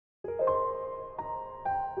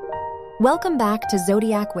Welcome back to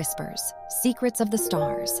Zodiac Whispers, Secrets of the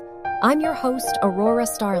Stars. I'm your host, Aurora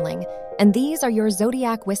Starling, and these are your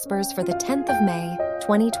Zodiac Whispers for the 10th of May,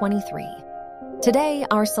 2023. Today,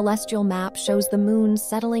 our celestial map shows the moon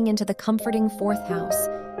settling into the comforting fourth house,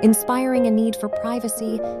 inspiring a need for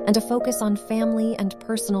privacy and a focus on family and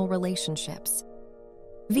personal relationships.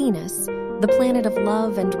 Venus, the planet of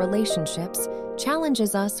love and relationships,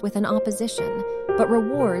 challenges us with an opposition, but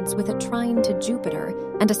rewards with a trine to Jupiter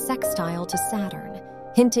and a sextile to Saturn,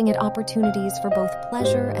 hinting at opportunities for both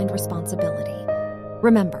pleasure and responsibility.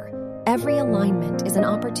 Remember, every alignment is an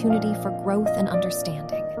opportunity for growth and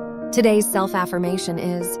understanding. Today's self-affirmation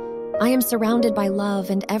is, I am surrounded by love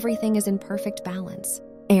and everything is in perfect balance.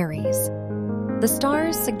 Aries. The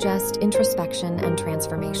stars suggest introspection and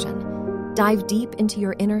transformation. Dive deep into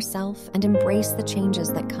your inner self and embrace the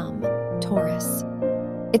changes that come. Taurus.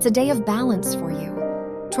 It's a day of balance for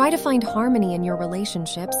you. Try to find harmony in your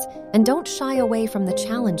relationships and don't shy away from the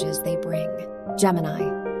challenges they bring. Gemini.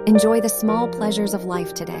 Enjoy the small pleasures of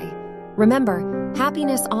life today. Remember,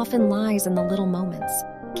 happiness often lies in the little moments.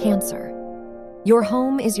 Cancer. Your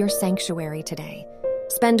home is your sanctuary today.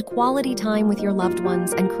 Spend quality time with your loved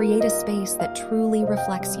ones and create a space that truly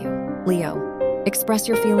reflects you. Leo. Express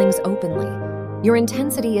your feelings openly. Your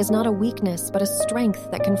intensity is not a weakness, but a strength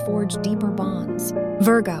that can forge deeper bonds.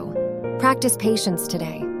 Virgo. Practice patience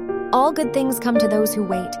today. All good things come to those who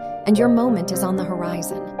wait, and your moment is on the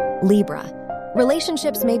horizon. Libra.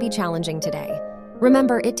 Relationships may be challenging today.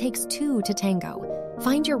 Remember, it takes two to tango.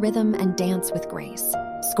 Find your rhythm and dance with grace.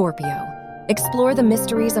 Scorpio. Explore the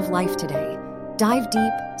mysteries of life today. Dive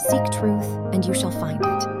deep, seek truth, and you shall find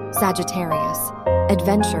it. Sagittarius.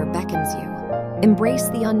 Adventure beckons you. Embrace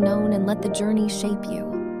the unknown and let the journey shape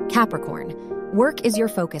you. Capricorn. Work is your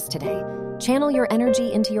focus today. Channel your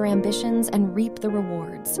energy into your ambitions and reap the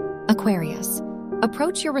rewards. Aquarius.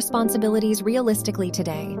 Approach your responsibilities realistically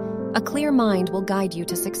today. A clear mind will guide you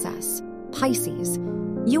to success. Pisces.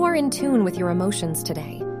 You are in tune with your emotions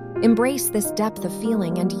today. Embrace this depth of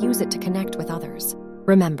feeling and use it to connect with others.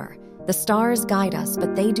 Remember, the stars guide us,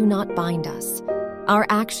 but they do not bind us. Our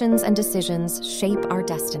actions and decisions shape our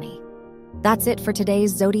destiny. That's it for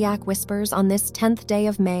today's Zodiac Whispers on this 10th day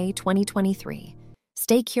of May, 2023.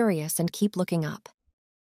 Stay curious and keep looking up.